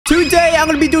today I'm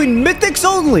going to be doing mythics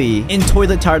only in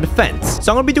toilet tower defense.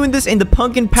 So I'm going to be doing this in the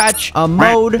pumpkin patch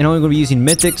mode, and I'm going to be using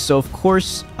mythics. So of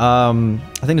course, I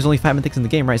think there's only 5 mythics in the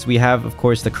game, right? So we have, of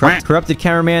course, the corrupted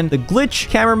cameraman, the glitch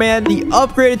cameraman, the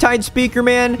upgraded Titan speaker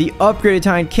man, the upgraded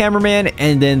Titan cameraman,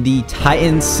 and then the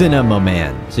Titan cinema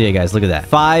man. So yeah, guys, look at that.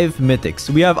 5 mythics.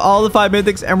 We have all the 5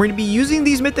 mythics, and we're going to be using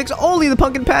these mythics only in the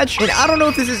pumpkin patch. And I don't know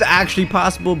if this is actually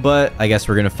possible, but I guess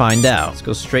we're going to find out. Let's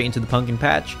go straight into the pumpkin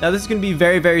patch. Now, this is going to be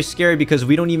very, very scary because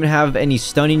we don't even have any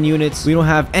stunning units. We don't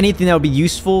have anything that would be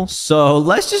useful. So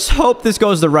let's just hope this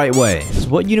goes the right way. So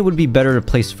what unit would be better to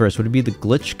place first? Would it be the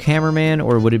glitch cameraman,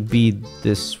 or would it be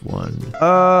this one?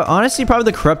 Honestly, probably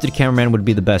the corrupted cameraman would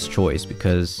be the best choice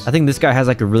because I think this guy has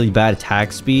like a really bad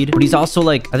attack speed, but he's also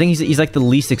like, I think he's like the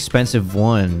least expensive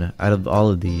one out of all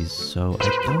of these. So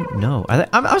I don't know.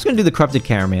 I was gonna do the corrupted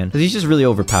cameraman because he's just really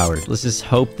overpowered. Let's just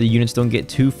hope the units don't get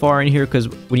too far in here because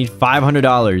we need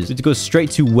 $500. We have to go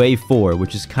straight to wave 4,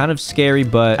 which is kind of scary,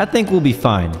 but I think we'll be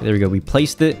fine. There we go. We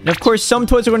placed it. And of course, some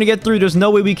toys are going to get through. There's no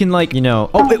way we can, like, you know.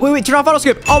 Oh, wait. Turn off auto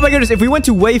skip. Oh my goodness. If we went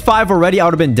to wave 5 already, I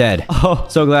would have been dead. Oh,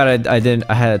 so glad I didn't.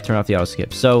 I had to turn off the auto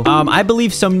skip. So, I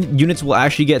believe some units will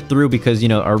actually get through because, you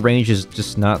know, our range is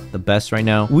just not the best right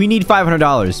now. We need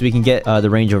 $500 so we can get the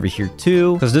range over here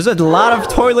too, because there's a lot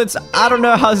of toilets. I don't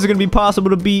know how this is going to be possible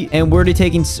to beat, and we already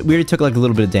took like a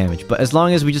little bit of damage, but as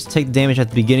long as we just take the damage at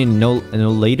the beginning and no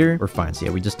later, we're fine. So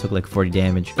yeah, we just took like 40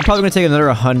 damage. We're probably going to take another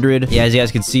 100. Yeah, as you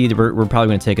guys can see, we're probably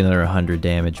going to take another 100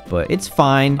 damage, but it's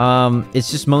fine.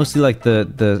 It's just mostly like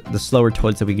the slower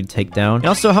toilets that we could take down. And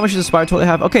also, how much does the spider toilet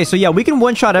have? Okay, so yeah, we can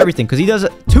one-shot everything because he does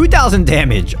 2,000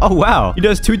 damage. Oh, wow. He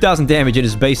does 2,000 damage at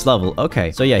his base level.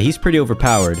 Okay, so yeah, he's pretty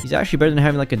overpowered. He's actually better than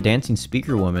having like a dancing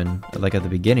speaker woman, like at the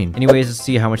beginning. Anyways, let's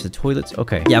see how much the toilets.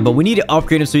 Okay, yeah, but we need to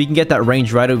upgrade him so he can get that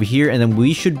range right over here, and then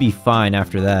we should be fine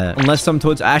after that. Unless some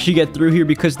toilets actually get through here,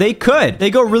 because they could. They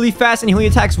go really fast, and he only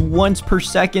attacks once per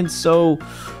second, so...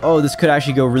 Oh, this could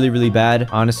actually go really, really bad,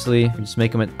 honestly. Just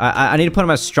make him... I need to put him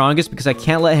as strongest because I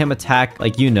can't let him attack,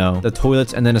 like, you know, the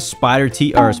toilets, and then a spider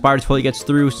toilet gets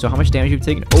through. So how much damage have you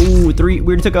taken? Oh, 3. We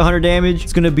already took 100 damage.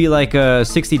 It's gonna be like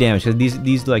 60 damage because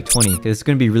these do like 20. It's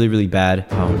gonna be really, really bad.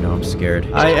 Oh no, I'm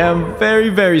scared. I am very,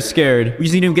 very scared. We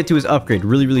just need him to get to his upgrade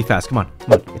really, really fast. Come on.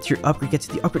 Get to your upgrade. Get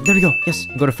to the upgrade. There we go. Yes.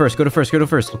 Go to first.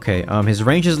 Okay. His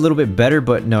range is a little bit better,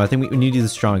 but no, I think we need to do the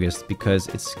strongest because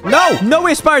it's... No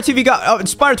way Spider TV got...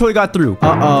 Spider totally got through.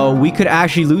 Uh-oh. We could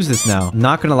actually lose this now.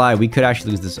 Not gonna lie. We could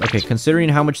actually lose this. Okay. Considering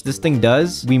how much this thing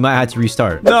does, we might have to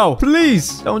restart. No,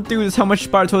 please. Don't do this. How much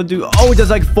Spider totally do? Oh, it does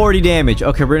like 40 damage.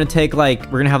 Okay. We're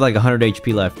gonna have like 100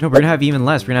 HP left. No, we're gonna have even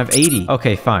less. We're gonna have 80.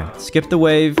 Okay, fine. Skip the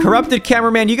wave. Corrupted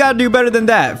cameraman, you gotta do better than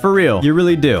that. For real. You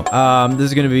really do. This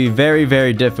is gonna be very,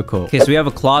 very difficult. Okay, so we have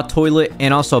a claw toilet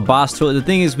and also a boss toilet. The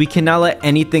thing is, we cannot let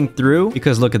anything through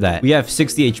because look at that. We have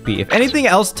 60 HP. If anything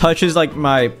else touches like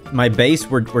my base,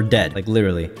 we're dead. Like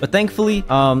literally. But thankfully,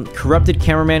 corrupted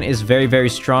cameraman is very, very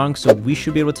strong. So we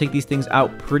should be able to take these things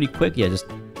out pretty quick. Yeah, just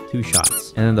 2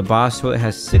 shots. And then the boss toilet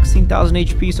has 16,000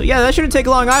 HP. So yeah, that shouldn't take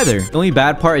long either. The only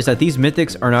bad part is that these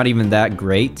mythics are not even that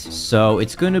great. So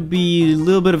it's going to be a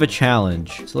little bit of a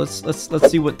challenge. So let's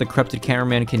see what the corrupted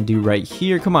cameraman can do right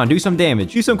here. Come on, do some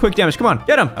damage. Do some quick damage. Come on,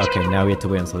 get him. Okay, now we have to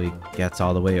wait until he gets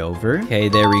all the way over. Okay,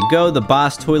 there we go. The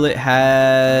boss toilet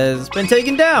has been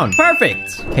taken down.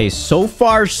 Perfect. Okay, so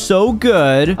far so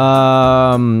good.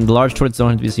 The large toilets don't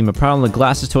have to be seen a problem. The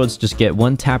glasses toilets just get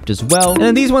 1 tapped as well. And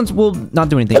then these ones will not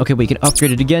do anything. Okay, we can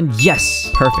upgrade it again. Yes,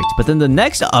 perfect. But then the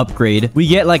next upgrade, we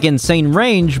get like insane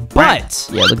range, but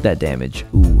yeah, look at that damage.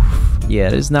 Oof. Yeah,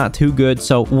 it is not too good.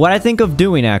 So what I think of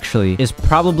doing actually is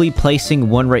probably placing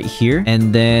one right here,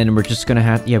 and then we're just gonna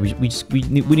have, yeah, we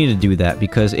need to do that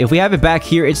because if we have it back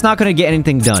here, it's not gonna get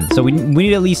anything done. So we need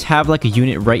to at least have like a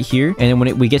unit right here, and then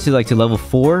when we get to level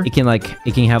 4, it can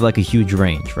have like a huge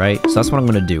range, right? So that's what I'm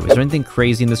gonna do. Is there anything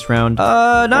crazy in this round?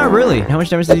 Not really. How much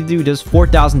damage does he do? He does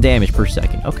 4,000 damage per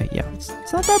second. Okay, yeah, it's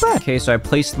not that bad. Okay, so I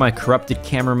placed my corrupted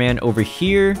cameraman over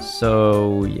here.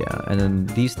 So yeah, and then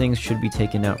these things should be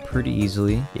taken out pretty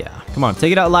easily. Yeah, come on,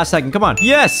 take it out last second. Come on.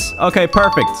 Yes. Okay,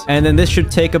 perfect. And then this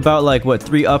should take about like what,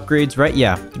 3 upgrades, right?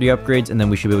 Yeah, 3 upgrades, and then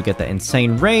we should be able to get that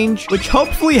insane range, which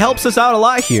hopefully helps us out a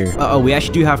lot here. We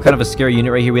actually do have kind of a scary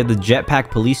unit right here. We have the jetpack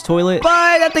police toilet,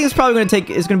 but that thing is probably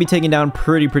gonna be taken down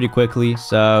pretty quickly,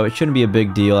 so it shouldn't be a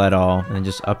big deal at all. And then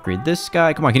just upgrade this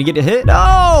guy. Come on, can you get a hit?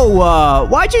 No.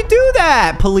 Why'd you do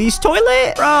that, police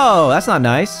toilet? Bro, that's not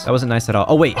nice. That wasn't nice at all.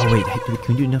 Oh wait, can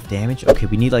we do enough damage? Okay,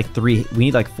 we need like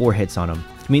 4 hits on him.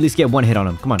 Can we at least get one hit on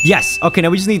him? Come on. Yes. Okay, now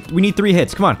we need 3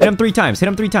 hits. Come on. Hit him 3 times. Hit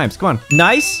him 3 times. Come on.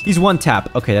 Nice. He's 1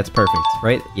 tap. Okay, that's perfect,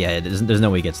 right? Yeah, there's no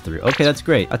way he gets through. Okay, that's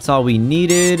great. That's all we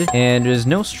needed. And there's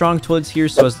no strong toilets here,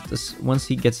 so once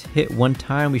he gets hit 1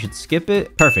 time, we should skip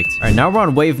it. Perfect. All right, now we're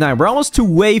on wave 9. We're almost to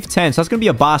wave 10, so that's gonna be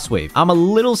a boss wave. I'm a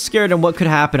little scared on what could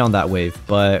happen on that wave,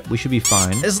 but we should be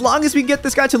fine. As long as we get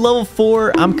this guy to level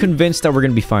 4, I'm convinced that we're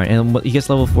gonna be fine. And he gets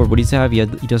level 4. What does he have? He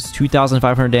does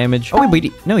 2,500 damage. Oh,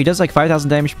 wait, no, he does like 5,000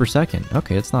 damage per second.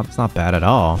 Okay, it's not bad at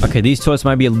all. Okay, these toilets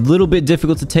might be a little bit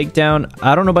difficult to take down.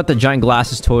 I don't know about the giant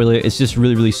glasses toilet. It's just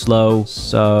really, really slow.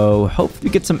 So hopefully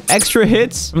we get some extra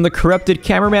hits from the corrupted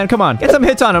cameraman. Come on, get some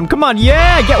hits on him. Come on,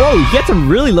 yeah. Whoa, he gets him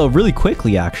really low, really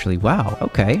quickly, actually. Wow.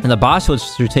 Okay. And the boss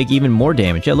toilets should take even more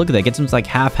damage. Yeah, look at that. Gets him to like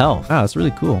half health. Wow, that's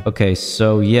really cool. Okay,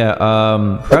 so yeah,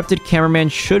 corrupted cameraman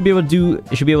should be able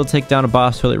to take down a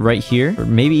boss toilet right here, or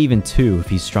maybe even 2 if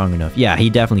he's strong enough. Yeah, he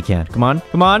definitely can. Come on,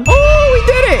 come on. Oh,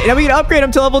 we did it. Now we can upgrade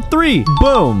him to level 3.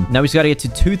 Boom. Now we just got to get to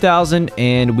 2,000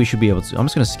 and we should be able to. I'm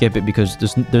just going to skip it because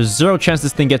there's 0 chance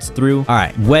this thing gets through. All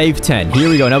right, wave 10. Here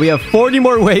we go. Now we have 40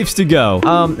 more waves to go.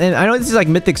 And I know this is like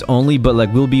mythics only, but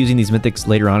like we'll be using these mythics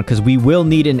later on because we will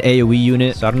need an AoE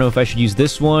unit. So I don't know if I should use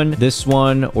this one,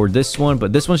 or this one,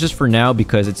 but this one's just for now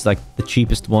because it's like the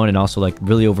cheapest one and also like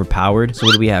really overpowered. So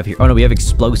what do we have here? Oh no, we have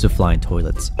explosive flying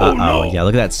toilets. No. Yeah,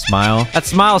 look at that smile. That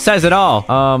smile says it all.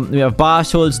 We have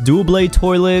boss toilets, dual blade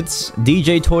toilets,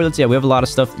 DJ toilets. Yeah, we have a lot of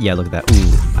stuff. Yeah, look at that.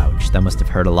 Ooh, ouch. That must have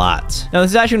hurt a lot. Now,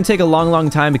 this is actually going to take a long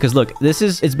time because look,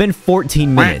 it's been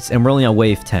 14 minutes and we're only on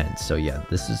wave 10. So yeah,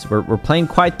 we're playing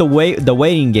quite the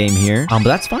waiting game here. But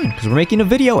that's fine because we're making a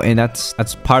video and that's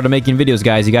part of making videos,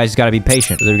 guys. You guys just got to be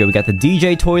patient. So there we go. We got the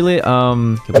DJ toilet.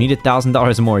 We need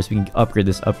 $1,000 more so we can upgrade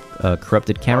this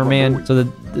corrupted cameraman. So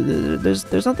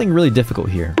there's nothing really difficult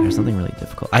here. There's nothing really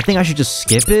difficult. I think I should just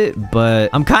skip it, but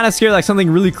I'm kind of scared like something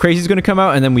really crazy is going to come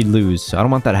out and then we lose. So I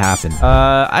don't want that to happen.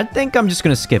 I think I'm just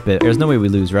going to skip it. There's no way we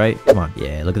lose, right? Come on.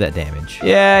 Yeah, look at that damage.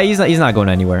 Yeah, he's not going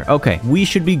anywhere. Okay, we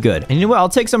should be good. And you know what? I'll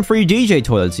take some free DJ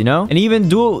toilets, you know? And even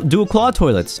dual claw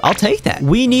toilets. I'll take that.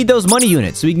 We need those money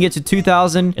units so we can get to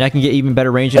 2,000 and I can get even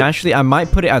better range. And actually, I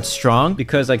might put it at strong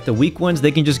because like the weak ones,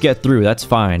 they can just get through. That's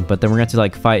fine. But then we're going to have to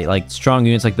like fight like strong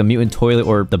units like the mutant toilet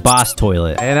or the boss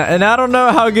toilet. And I don't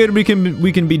know how good we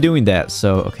can be doing that.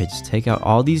 So, okay, just take out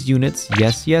all these units.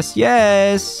 Yes, yes,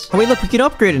 yes. Oh, wait, look, we can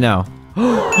upgrade it now.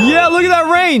 Yeah, look at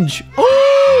that range.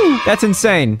 Ooh, that's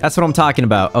insane. That's what I'm talking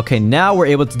about. Okay, now we're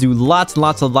able to do lots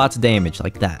of damage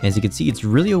like that. As you can see, it's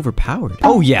really overpowered.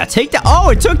 Oh yeah, take that.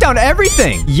 Oh, it took down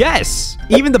everything. Yes,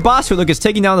 even the boss toilet. Look, it's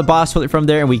taking down the boss toilet from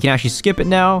there, and we can actually skip it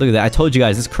now. Look at that. I told you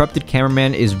guys, this corrupted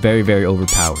cameraman is very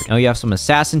overpowered. Now you have some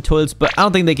assassin toilets, but I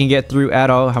don't think they can get through at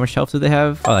all. How much health do they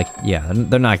have? Oh, like yeah,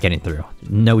 they're not getting through.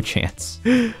 No chance.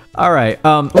 All right.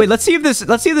 Wait, let's see if this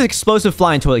explosive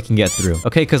flying toilet can get through.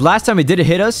 Okay, because last time it did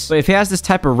hit us. But if it has this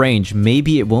type of range,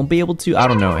 maybe it won't be able to. I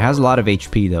don't know. It has a lot of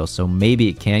HP though, so maybe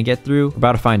it can get through. We're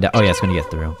about to find out. Oh yeah, it's gonna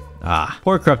get through. Ah,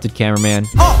 poor corrupted cameraman.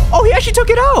 Oh, he actually took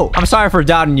it out. I'm sorry for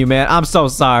doubting you, man. I'm so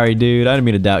sorry, dude. I didn't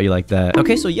mean to doubt you like that.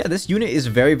 Okay, so yeah, this unit is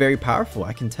very powerful.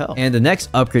 I can tell. And the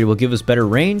next upgrade will give us better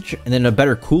range and then a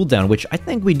better cooldown, which I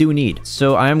think we do need.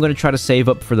 So I am going to try to save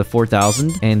up for the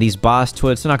 4,000. And these boss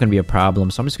toilets are not going to be a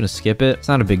problem. So I'm just going to skip it. It's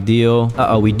not a big deal.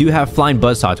 We do have flying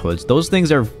buzzsaw toilets. Those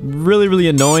things are really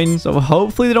annoying. So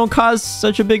hopefully they don't cause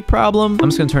such a big problem. I'm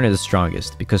just going to turn it to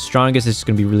strongest because strongest is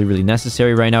going to be really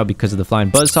necessary right now because of the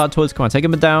flying buzzsaw toilets. Come on, take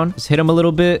them down. Just hit them a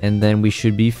little bit and then we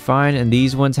should be fine. And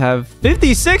these ones have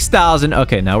 56,000.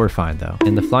 Okay, now we're fine though.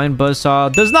 And the flying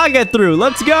buzzsaw does not get through.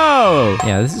 Let's go.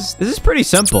 Yeah, this is pretty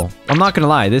simple. I'm not gonna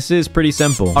lie, this is pretty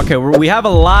simple. Okay, we have a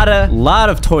lot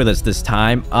of toilets this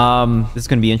time. This is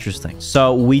gonna be interesting.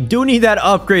 So we do need that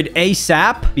upgrade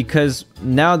ASAP because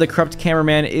now the corrupt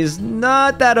cameraman is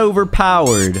not that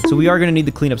overpowered. So we are going to need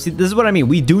the cleanup. See, this is what I mean.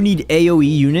 We do need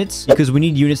AoE units because we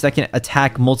need units that can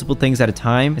attack multiple things at a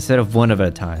time instead of one at a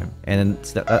time. And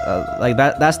like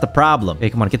that's the problem.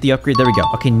 Okay, come on, get the upgrade. There we go.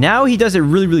 Okay, now he does it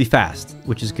really fast,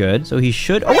 which is good. So he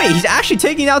should... Oh, wait, he's actually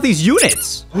taking out these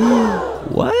units.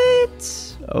 What?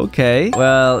 Okay.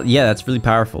 Well, yeah, that's really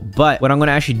powerful. But what I'm going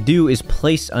to actually do is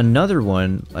place another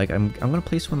one. Like, I'm going to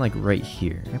place one, like, right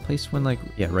here. Can I place one, like,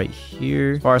 yeah, right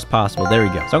here? As far as possible. There we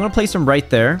go. So I'm going to place them right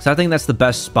there. So I think that's the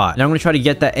best spot. Now I'm going to try to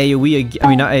get that AoE again. I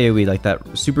mean, not AoE, like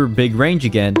that super big range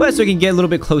again. But so we can get a little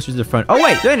bit closer to the front. Oh,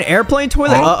 wait. Is that an airplane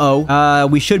toilet? Uh-oh.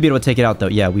 We should be able to take it out, though.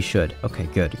 Yeah, we should. Okay,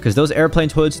 good. Because those airplane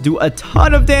toilets do a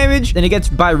ton of damage. Then it gets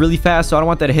by really fast. So I don't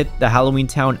want that to hit the Halloween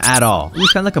town at all. Ooh,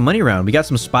 it's kind of like a money round. We got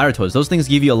some spider toilets. Those things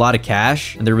give give you a lot of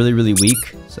cash, and they're really, really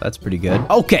weak. So that's pretty good.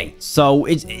 Okay, so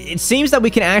it seems that we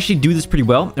can actually do this pretty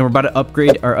well. And we're about to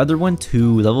upgrade our other one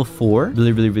to level 4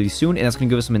 really, really, really soon. And that's going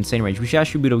to give us some insane range. We should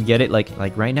actually be able to get it like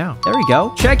right now. There we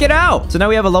go. Check it out. So now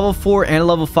we have a level 4 and a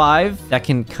level 5 that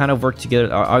can kind of work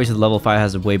together. Obviously, the level 5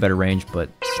 has a way better range, but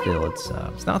still,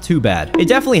 it's not too bad. It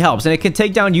definitely helps, and it can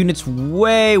take down units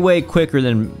way, way quicker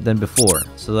than before.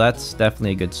 So that's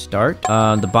definitely a good start.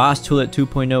 The boss toilet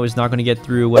 2.0 is not going to get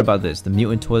through. What about this? The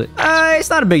mutant toilet? It's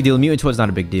not a big deal. The mutant toilet's not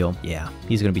a big deal. Yeah,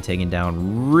 he's going to be taken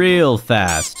down real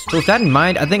fast. So with that in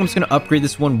mind, I think I'm just going to upgrade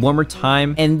this one more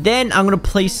time, and then I'm going to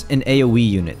place an AoE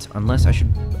unit. Unless I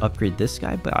should upgrade this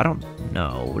guy, but I don't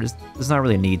know. There's not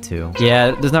really a need to.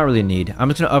 Yeah, there's not really a need. I'm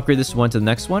just going to upgrade this one to the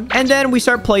next one, and then we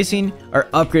start placing our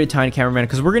upgraded tiny cameraman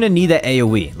because we're going to need that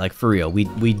AoE. Like, for real.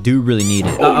 We do really need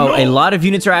it. Uh-oh, a lot of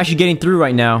units are actually getting through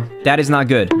right now. That is not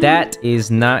good. That is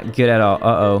not good at all.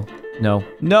 Uh-oh. No.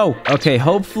 No. Okay,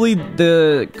 hopefully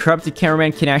the corrupted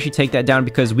cameraman can actually take that down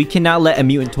because we cannot let a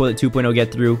mutant toilet 2.0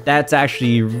 get through. That's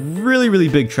actually really, really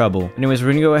big trouble. Anyways, we're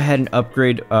gonna go ahead and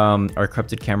upgrade our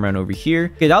corrupted cameraman over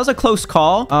here. Okay, that was a close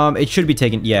call. It should be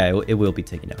taken. Yeah, it will be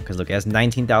taken down because look, it has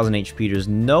 19,000 HP. There's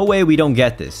no way we don't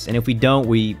get this. And if we don't,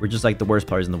 we're just like the worst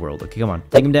players in the world. Okay, come on.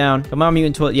 Take him down. Come on,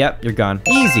 mutant toilet. Yep, you're gone.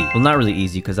 Easy. Well, not really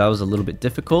easy because that was a little bit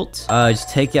difficult. Just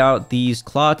take out these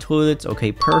claw toilets.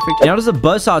 Okay, perfect. Now there's a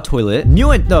buzzsaw toilet.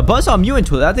 Buzzsaw mutant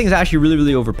toilet. That thing is actually really,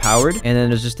 really overpowered. And then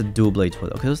there's just a dual blade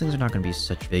toilet. Okay, those things are not going to be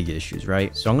such big issues,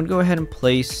 right? So I'm going to go ahead and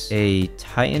place a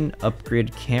Titan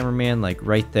upgraded cameraman like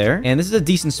right there. And this is a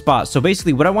decent spot. So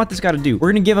basically what I want this guy to do,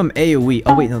 we're going to give him AoE.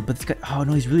 Oh, wait, no, but this guy, oh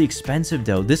no, he's really expensive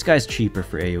though. This guy's cheaper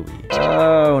for AoE.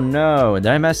 Oh no, did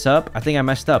I mess up? I think I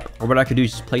messed up. Or what I could do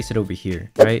is just place it over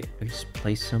here, right? I just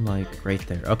place him like right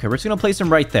there. Okay, we're just going to place him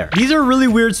right there. These are really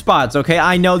weird spots, okay?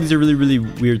 I know these are really, really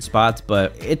weird spots,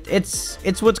 but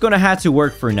it's what's gonna have to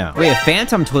work for now. Wait, a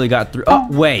phantom toilet got through. Oh,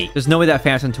 wait. There's no way that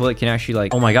phantom toilet can actually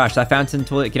like... Oh my gosh, that phantom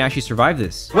toilet can actually survive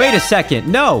this. Wait a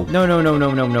second. No. No, no, no,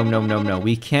 no, no, no, no, no, no.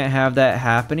 We can't have that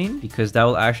happening because that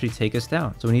will actually take us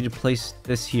down. So we need to place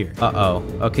this here. Uh-oh.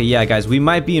 Okay, yeah, guys. We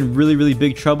might be in really, really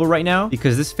big trouble right now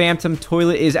because this phantom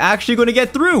toilet is actually gonna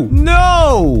get through.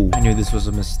 No! I knew this was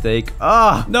a mistake.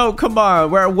 Ah, no, come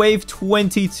on. We're at wave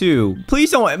 22.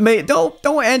 Please don't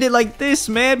end it like this,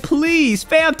 man. Please.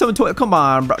 Phantom toilet. Come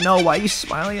on, bro. No, why are you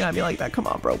smiling at me like that? Come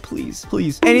on, bro. Please.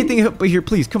 Please. Anything but here,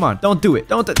 please. Come on. Don't do it.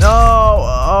 Don't do it. No.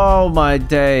 Oh, my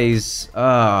days.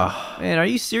 Man, are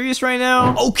you serious right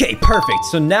now? Okay, perfect.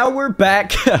 So now we're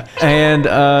back. And,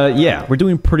 yeah, we're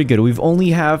doing pretty good. We've only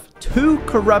have 2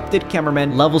 corrupted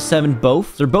cameramen, level 7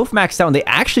 both. They're both maxed out, and they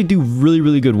actually do really,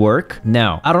 really good work.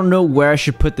 Now, I don't know where I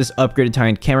should put this upgraded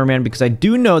Titan cameraman because I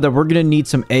do know that we're going to need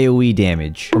some AoE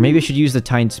damage. Or maybe I should use the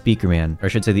Titan speaker man. Or I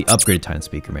should say the upgraded Titan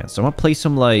speaker man. So I'm going to place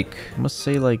him like, I'm going to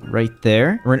say like right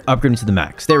there. We're going to upgrade him to the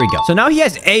max. There we go. So now he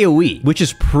has AoE, which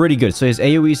is pretty good. So his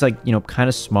AoE is like, you know, kind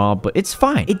of small, but it's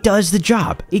fine. It does the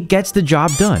job. It gets the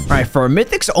job done. All right, for a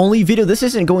Mythics only video, this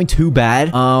isn't going too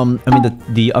bad. I mean,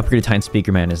 the upgraded Titan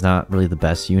speaker man is not really the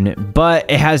best unit, but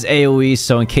it has AoE,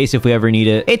 so in case if we ever need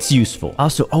it, it's useful.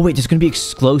 Also, oh wait, there's gonna be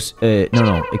explosive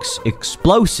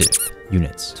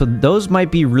units. So those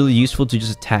might be really useful to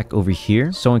just attack over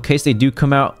here. So in case they do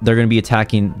come out, they're gonna be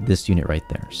attacking this unit right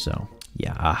there. So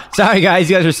yeah. Sorry, guys.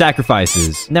 You guys are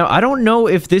sacrifices. Now, I don't know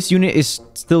if this unit is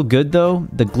still good, though.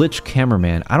 The glitch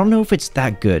cameraman. I don't know if it's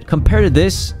that good. Compared to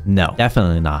this, no.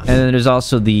 Definitely not. And then there's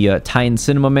also the Titan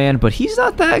Cinema Man, but he's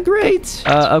not that great.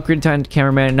 Upgraded Titan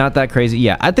cameraman. Not that crazy.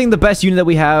 Yeah, I think the best unit that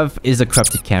we have is the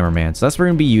corrupted cameraman. So that's what we're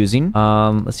going to be using.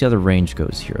 Let's see how the range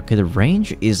goes here. Okay, the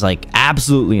range is, like,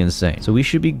 absolutely insane. So we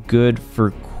should be good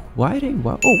for...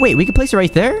 Oh, wait, we can place it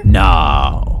right there?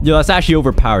 No. Yo, that's actually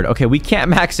overpowered. Okay, we can't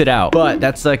max it out, but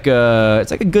that's like it's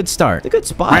like a good start. It's a good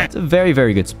spot. It's a very,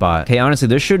 very good spot. Okay, honestly,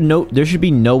 there should be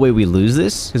no way we lose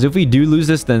this, because if we do lose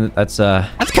this, then that's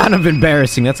kind of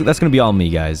embarrassing. That's gonna be all me,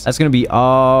 guys. That's gonna be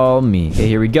all me. Okay,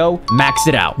 here we go. Max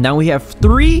it out. Now we have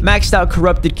 3 maxed out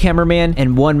corrupted cameraman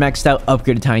and 1 maxed out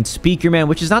upgraded Titan speaker man,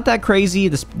 which is not that crazy.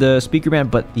 The speaker man,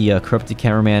 but the corrupted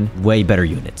cameraman, way better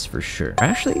units for sure.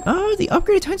 Actually, the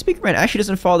upgraded Titan speaker man actually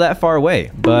doesn't fall that far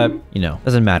away, but you know,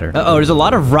 doesn't matter. Uh-oh, there's a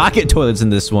lot of rocket toilets in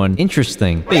this one.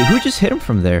 Interesting. Wait, who just hit him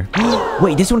from there?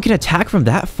 Wait, this one can attack from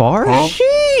that far? Sheesh.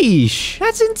 Sheesh.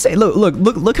 That's insane.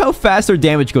 Look how fast their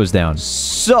damage goes down.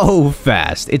 So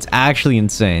fast. It's actually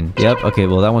insane. Yep. Okay,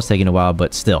 well, that one's taking a while,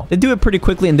 but still. They do it pretty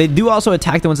quickly, and they do also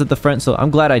attack the ones at the front, so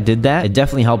I'm glad I did that. It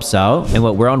definitely helps out. And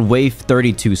what, we're on wave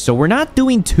 32, so we're not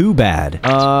doing too bad.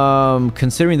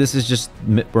 Considering this is just,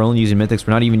 we're only using mythics.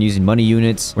 We're not even using money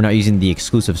units. We're not using the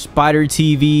exclusive spider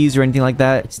TVs or anything like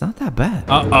that. It's not that bad.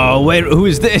 Uh-oh, wait, who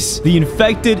is this? The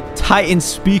infected Titan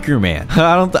Speaker Man.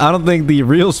 I don't think the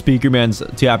real Speaker Man's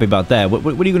too happy about that. What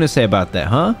are you gonna say about that,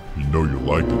 huh? You know you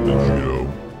like it, did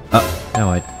you? No,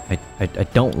 I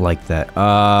don't like that.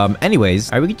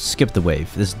 Anyways, all right, we can just skip the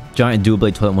wave. This giant dual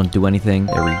blade toilet won't do anything.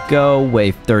 There we go.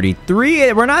 Wave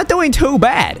 33. We're not doing too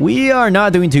bad. We are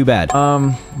not doing too bad.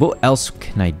 What else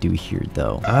can I do here,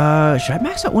 though? Should I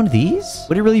max out one of these?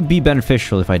 Would it really be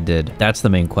beneficial if I did? That's the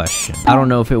main question. I don't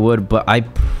know if it would, but I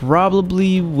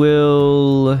probably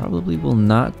will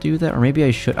not do that. Or maybe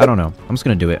I should. I don't know. I'm just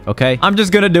gonna do it, okay? I'm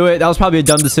just gonna do it. That was probably a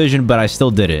dumb decision, but I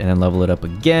still did it. And then level it up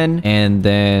again. And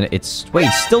then it's... Wait,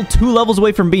 still 2 levels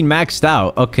away from being maxed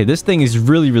out. Okay, this thing is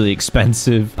really, really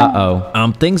expensive.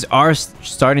 Uh-oh. Things are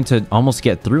starting to almost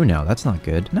get through now. That's not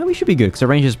good. No, we should be good because our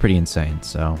range is pretty insane.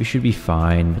 So we should be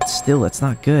fine. But still, that's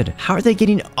not good. How are they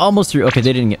getting almost through? Okay,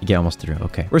 they didn't get almost through.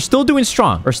 Okay. We're still doing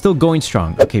strong. We're still going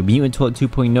strong. Okay, Mutant Toilet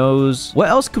 2.0s. What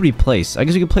else could we place? I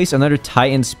guess we could place another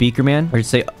Titan Speaker Man. Or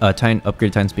say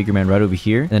upgrade Titan Speaker Man right over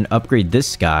here. And then upgrade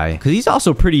this guy. Because he's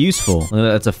also pretty useful.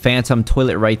 That's a Phantom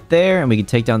Toilet right there. And we can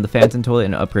take down the Phantom Toilet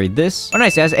and upgrade this. Oh,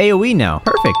 nice. It has AoE now.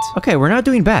 Perfect. Okay, we're not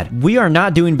doing bad. We are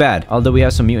not doing bad. Although we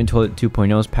have some Mutant Toilet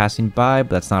 2.0s passing by, but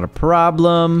that's not a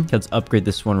problem. Let's upgrade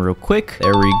this one real quick.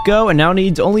 There we go. And now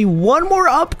needs only one more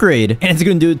upgrade. And it's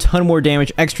going to do a ton more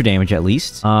damage, extra damage at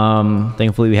least.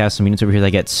 Thankfully, we have some units over here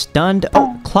that get stunned.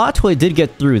 Oh, Claw Toilet did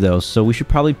get through though, so we should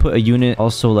probably put a unit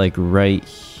also like right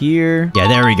here. Yeah,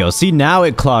 there we go. See, now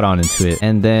it clawed on into it.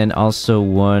 And then also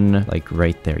one like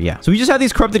right there. Yeah. So we just have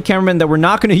these corrupted cameramen that we're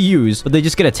not going to use, but they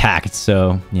just get attacked.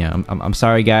 So yeah, I'm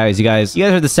sorry, guys. You guys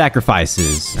are the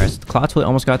sacrifices. All right, so the Claw Toilet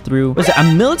almost got through. What's it?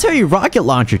 A military rocket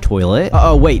launcher toilet?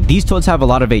 Oh, wait. These toilets have a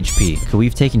lot of HP. Okay,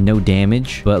 we've taken no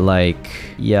damage, but like,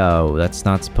 yo, that's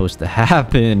not supposed to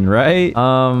happen, right?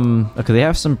 Okay, they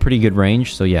have some pretty good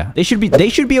range. So yeah, they should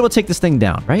be able to take this thing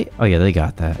down, right? Oh yeah, they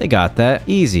got that. They got that.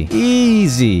 Easy.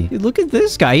 Easy. Dude, look at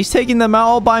this guy. He's taking them out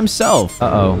all by himself.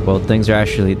 Uh-oh. Well, things are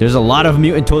actually... There's a lot of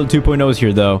Mutant Toilet 2.0s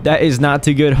here, though. That is not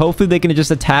too good. Hopefully, they can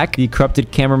just attack the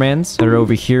corrupted cameramans that are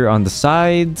over here on the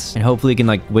sides. And hopefully, they can,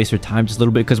 like, waste their time just a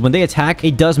little bit. Because when they attack,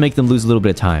 it does make them lose a little bit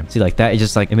of time. See, like that? It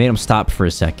just, like, it made them stop for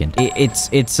a second.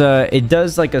 It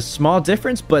does, like, a small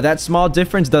difference, but that small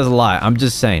difference does a lot. I'm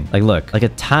just saying. Like, look. Like, a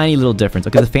tiny little difference.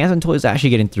 Okay, the Phantom Toilet is actually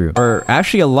getting through. Or,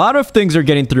 actually, a lot of things are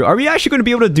getting through. Are we actually going to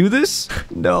be able to do this?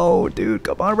 No, dude.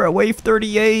 Come on, we're at wave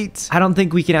 38. I don't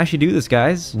think we can actually do this,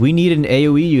 guys. We need an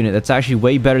AoE unit that's actually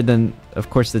way better than,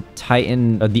 of course, the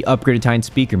Titan, the upgraded Titan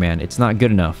Speaker Man. It's not good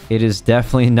enough. It is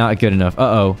definitely not good enough.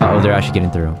 Uh-oh. Uh-oh, they're actually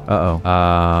getting through.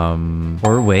 Uh-oh.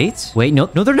 Or wait. Wait, no,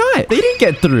 they're not. They didn't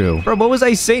get through. Bro, what was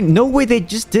I saying? No way, they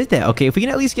just did that. Okay, if we can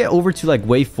at least get over to, like,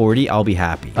 wave 40, I'll be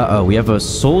happy. Uh-oh, we have a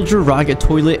soldier rocket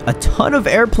toilet, a ton of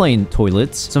airplane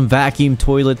toilets, some vacuum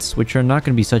toilets, which are not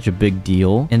going to be such a big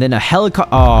deal. And then a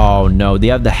helicopter. Oh, no, they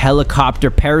have the helicopter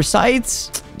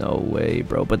parasites. No way,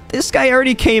 bro. But this guy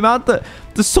already came out.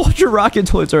 The soldier rocket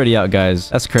toilet's already out, guys.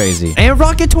 That's crazy. And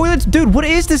rocket toilets? Dude, what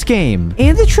is this game?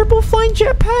 And the triple flying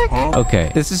jetpack?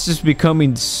 Okay. This is just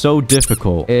becoming so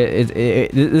difficult. This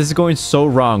is going so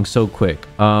wrong so quick.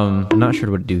 I'm not sure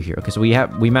what to do here. Okay, so we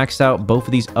maxed out both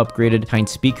of these upgraded Titan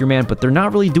Speaker Man, but they're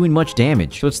not really doing much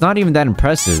damage. So it's not even that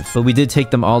impressive. But we did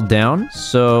take them all down.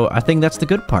 So I think that's the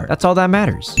good part. That's all that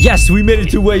matters. Yes, we made it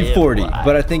to wave 40.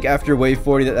 But I think after wave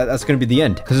 40, that's going to be the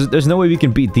end. Because there's no way we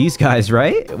can beat these guys,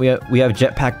 right? We have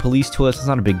jetpack police toilets. That's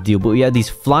not a big deal, but we have these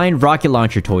flying rocket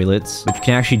launcher toilets, which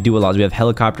can actually do a lot. So we have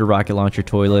helicopter rocket launcher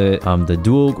toilet, the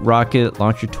dual rocket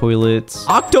launcher toilets,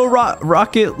 octo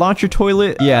rocket launcher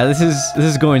toilet. Yeah, this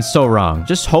is going so wrong.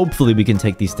 Just hopefully we can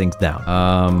take these things down.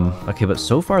 Okay, but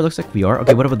so far it looks like we are.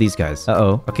 Okay, what about these guys?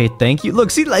 Uh-oh. Okay, thank you.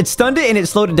 Look, see, it stunned it and it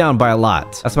slowed it down by a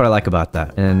lot. That's what I like about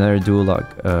that. And another dual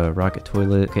rocket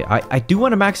toilet. Okay, I do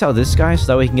want to max out this guy so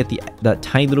that way we can get that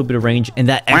tiny little bit of range and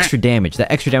that extra damage.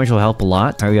 That extra damage will help a lot.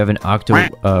 lot. All right, we have an octo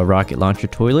rocket launcher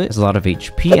toilet. There's a lot of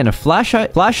HP and a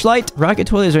flashlight rocket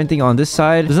toilet. Is there anything on this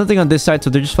side? There's nothing on this side, so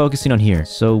they're just focusing on here.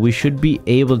 So we should be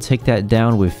able to take that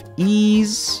down with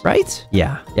ease, right?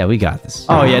 Yeah, we got this.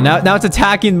 Oh yeah, now it's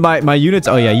attacking my units.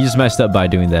 Oh yeah, you just messed up by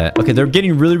doing that. Okay, they're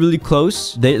getting really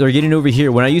close. They're getting over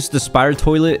here. When I use the spider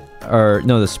toilet, or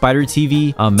no, the spider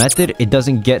TV method, it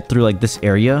doesn't get through like this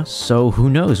area. So who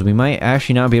knows? We might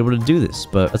actually not be able to do this,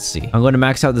 but let's see. I'm going to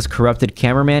max out this corrupted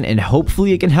cameraman and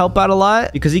hopefully it can help out a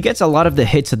lot because he gets a lot of the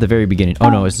hits at the very beginning. Oh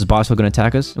no, is this boss hole going to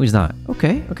attack us? No, he's not.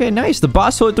 Okay, nice. The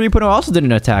boss toilet 3.0 also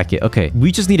didn't attack it. Okay,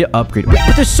 we just need to upgrade. Wait,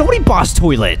 but there's so many boss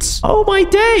toilets. Oh my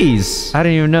days. I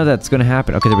didn't even know that's going to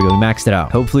happen. Okay, there we go. We maxed it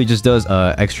out. Hopefully it just does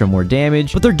extra more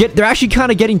damage, but they're actually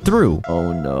kind of getting through.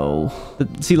 Oh no.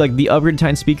 See, like the upgrade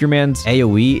time speaker man's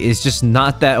AoE is just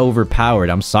not that overpowered.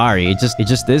 I'm sorry. It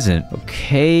just isn't.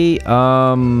 Okay.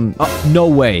 Oh, no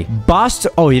way.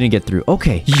 Oh, he didn't get through.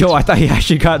 Okay. Yo, I thought he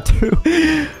actually got through.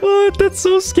 Oh, that's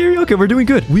so scary. Okay, we're doing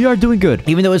good. We are doing good.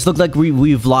 Even though it's looked like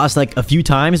we've lost like a few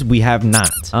times, we have not.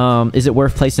 Is it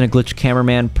worth placing a glitch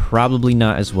cameraman? Probably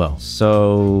not as well.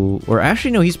 So, or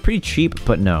actually, no, he's pretty cheap,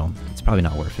 but no, it's probably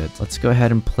not worth it. Let's go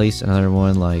ahead and place another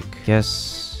one. Like,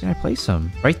 guess. Can I place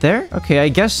him right there? Okay, I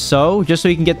guess so. Just so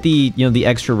you can get the, the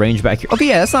extra range back here. Okay,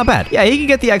 yeah, that's not bad. Yeah, he can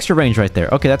get the extra range right there.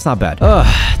 Okay, that's not bad.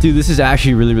 Dude, this is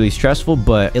actually really stressful,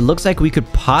 but it looks like we could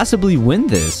possibly win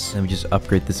this. Let me just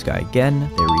upgrade this guy again.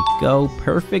 There we go.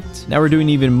 Perfect. Now we're doing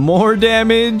even more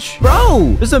damage.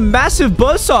 Bro, there's a massive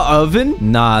buzzsaw oven.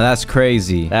 Nah, that's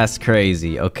crazy. That's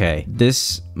crazy. Okay,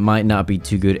 this might not be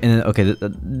too good. And then, okay,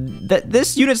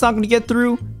 this unit's not going to get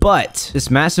through, but this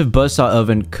massive buzzsaw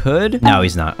oven could. No,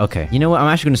 he's not. Okay, you know what? I'm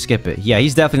actually going to skip it. Yeah,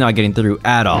 he's definitely not getting through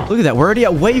at all. Look at that. We're already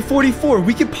at wave 44.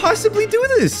 We could possibly do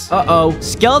this. Uh-oh.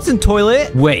 Skeleton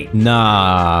toilet. Wait,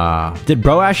 nah. Did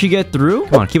bro actually get through?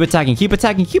 Come on, keep attacking. Keep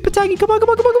attacking. Keep attacking. Come on.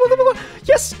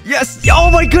 Yes. Oh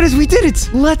my goodness, we did it.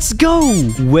 Let's go.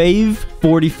 Wave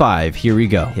 45. Here we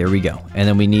go. And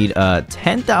then we need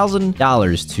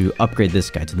 $10,000 to upgrade this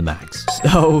guy to the max.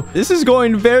 So this is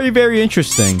going very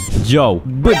interesting. Yo,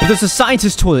 but there's a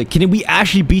scientist toilet. Can we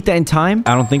actually beat that in time?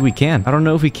 I don't think we can. I don't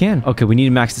know if we can. Okay, we need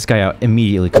to max this guy out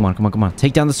immediately. Come on.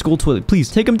 Take down the school toilet, please.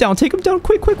 Take him down.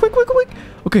 Quick.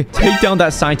 Okay, take down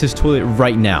that scientist toilet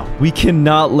right now. We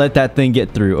cannot let that thing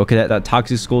get through. Okay, that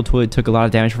toxic school toilet took a lot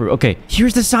of damage for. Okay,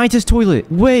 here's the scientist toilet.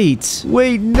 Wait,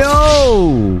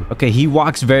 no. Okay, he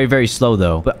walks very slow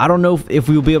though, but I don't know if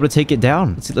we will be able to take it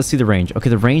down. Let's see the range. Okay,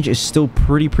 the range is still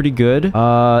pretty good.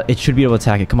 It should be able to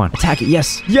attack it. Come on, attack it.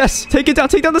 Yes. Take it down.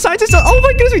 Take down the scientist. Oh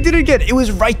my goodness, we did it again. It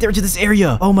was right there to this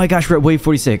area. Oh my gosh, we're at wave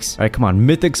 46. All right, come on.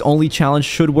 MYTHICS only challenge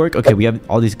should work. Okay, we have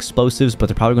all these explosives, but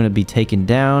they're probably going to be taken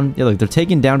down. Yeah, look, they're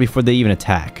taken down before they even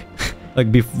attack. Like,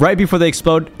 right before they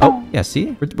explode. Oh, yeah,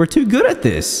 see? We're too good at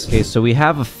this. Okay, so we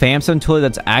have a Famson toilet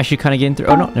that's actually kind of getting through.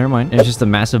 Oh, no, never mind. It's just a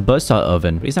massive buzzsaw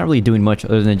oven. But he's not really doing much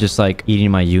other than just, like, eating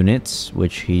my units,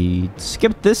 which he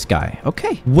skipped this guy.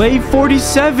 Okay. Wave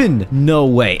 47. No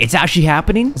way. It's actually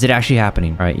happening? Is it actually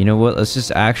happening? All right, you know what? Let's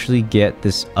just actually get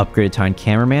this upgraded time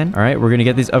cameraman. All right, we're going to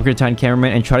get this upgraded time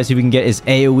cameraman and try to see if we can get his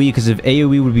AoE, because if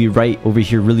AoE would be right over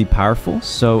here really powerful.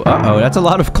 So, uh-oh, that's a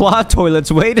lot of claw toilets.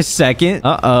 Wait a second.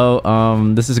 Uh-oh,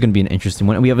 this is going to be an interesting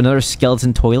one. And we have another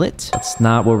skeleton toilet. That's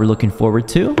not what we're looking forward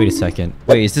to. Wait a second.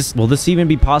 Wait, will this even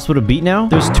be possible to beat now?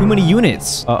 There's too many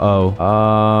units.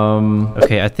 Uh-oh.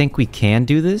 Okay, I think we can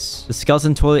do this. The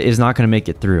skeleton toilet is not going to make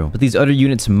it through, but these other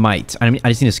units might. I mean, I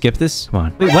just need to skip this. Come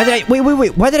on. Wait,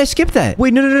 why did I skip that?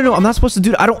 Wait, no. I'm not supposed to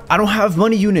do it. I don't have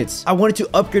money units. I wanted to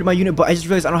upgrade my unit, but I just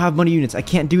realized I don't have money units. I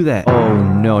can't do that. Oh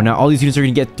no. Now all these units are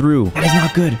going to get through.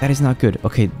 That is not good.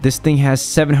 Okay, this thing has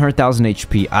 700,000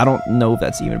 HP. I don't know if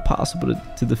that's even possible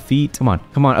to defeat. Come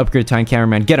on, upgrade time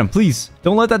cameraman. Get him, please.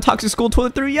 Don't let that toxic school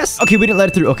toilet through. Yes. Okay, we didn't let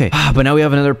it through. Okay. But now we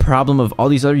have another problem of all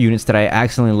these other units that I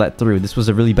accidentally let through. This was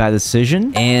a really bad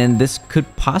decision, and this could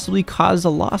possibly cause a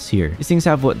loss here. These things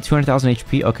have, what, 200,000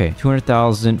 HP? Okay,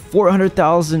 200,000,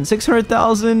 400,000,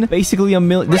 600,000, basically a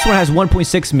million. This one has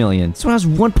 1.6 million. This one has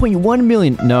 1.1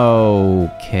 million.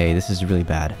 No. Okay, this is really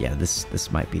bad. Yeah,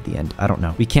 this might be the end. I don't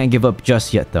know. We can't give up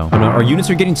just yet, though. Oh, no, our units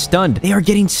are getting stunned. They are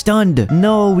getting stunned.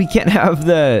 No, we can't have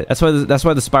that. That's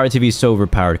why the Spire TV is so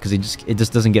overpowered, because it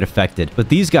just doesn't get affected. But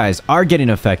these guys are getting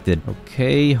affected.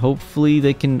 Okay, hopefully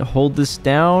they can hold this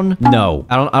down. No,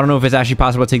 I don't know if it's actually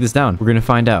possible to take this down. We're gonna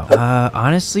find out.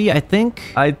 Honestly, I think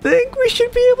we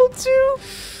should be able to.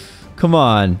 Come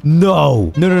on.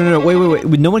 No. No.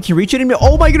 Wait. No one can reach it anymore.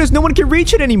 Oh my goodness, no one can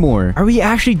reach it anymore. Are we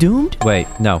actually doomed? Wait,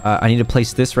 no. I need to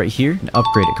place this right here and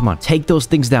upgrade it. Come on. Take those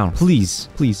things down. Please.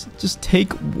 Just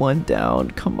take one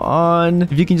down. Come on.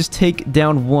 If you can just take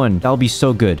down one, that'll be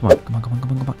so good. Come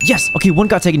on. Yes. Okay, one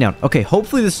got taken down. Okay,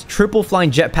 hopefully this triple flying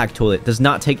jetpack toilet does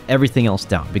not take everything else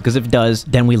down, because if it does,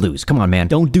 then we lose. Come on, man.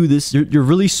 Don't do this. You're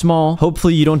really small.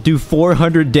 Hopefully you don't do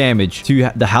 400 damage to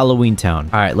the Halloween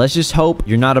town. All right, let's just hope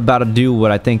you're not about to do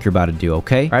what I think you're about to do,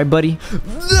 okay? All right, buddy?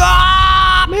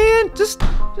 Ah, man, just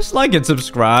like and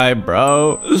subscribe,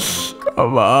 bro.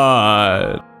 Come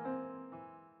on.